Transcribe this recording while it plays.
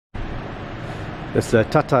It's the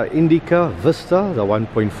Tata Indica Vista, the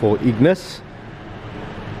 1.4 Ignis.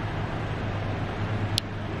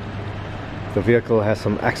 The vehicle has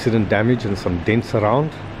some accident damage and some dents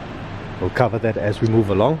around. We'll cover that as we move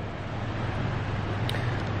along.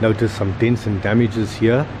 Notice some dents and damages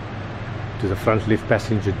here to the front left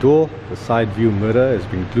passenger door. The side view mirror has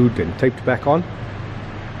been glued and taped back on.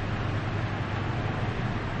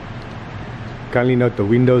 Kindly note the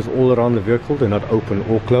windows all around the vehicle, they're not open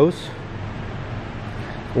or closed.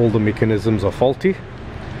 All the mechanisms are faulty.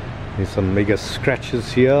 There's some mega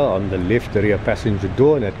scratches here on the left rear passenger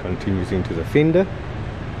door, and that continues into the fender.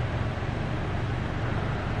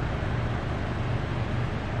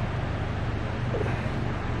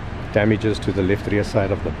 Damages to the left rear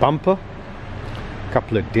side of the bumper. A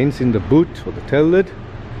couple of dents in the boot or the tail lid.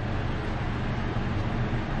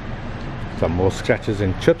 Some more scratches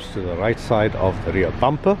and chips to the right side of the rear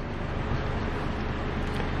bumper.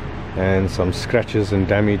 And some scratches and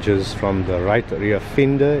damages from the right rear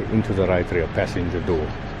fender into the right rear passenger door.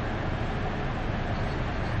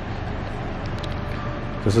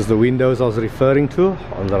 This is the windows I was referring to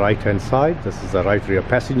on the right hand side. This is the right rear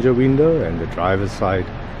passenger window and the driver's side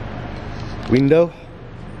window.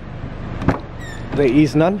 There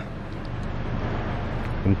is none.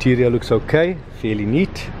 Interior looks okay, fairly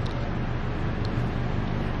neat.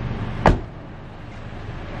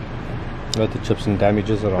 Note the chips and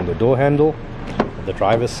damages around the door handle, the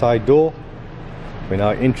driver's side door. We're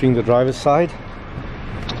now entering the driver's side.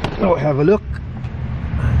 Now have a look.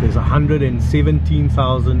 There's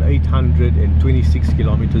 117,826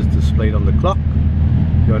 kilometers displayed on the clock.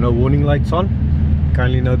 There are no warning lights on.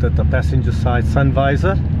 Kindly note that the passenger side sun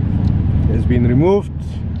visor has been removed.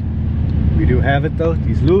 We do have it though, it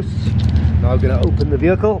is loose. Now I'm going to open the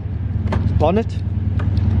vehicle bonnet.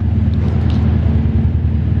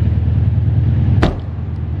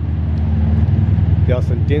 There are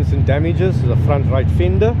some dents and damages to the front right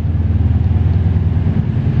fender.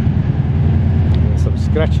 And some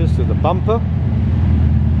scratches to the bumper.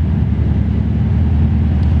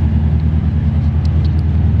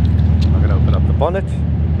 I'm going to open up the bonnet.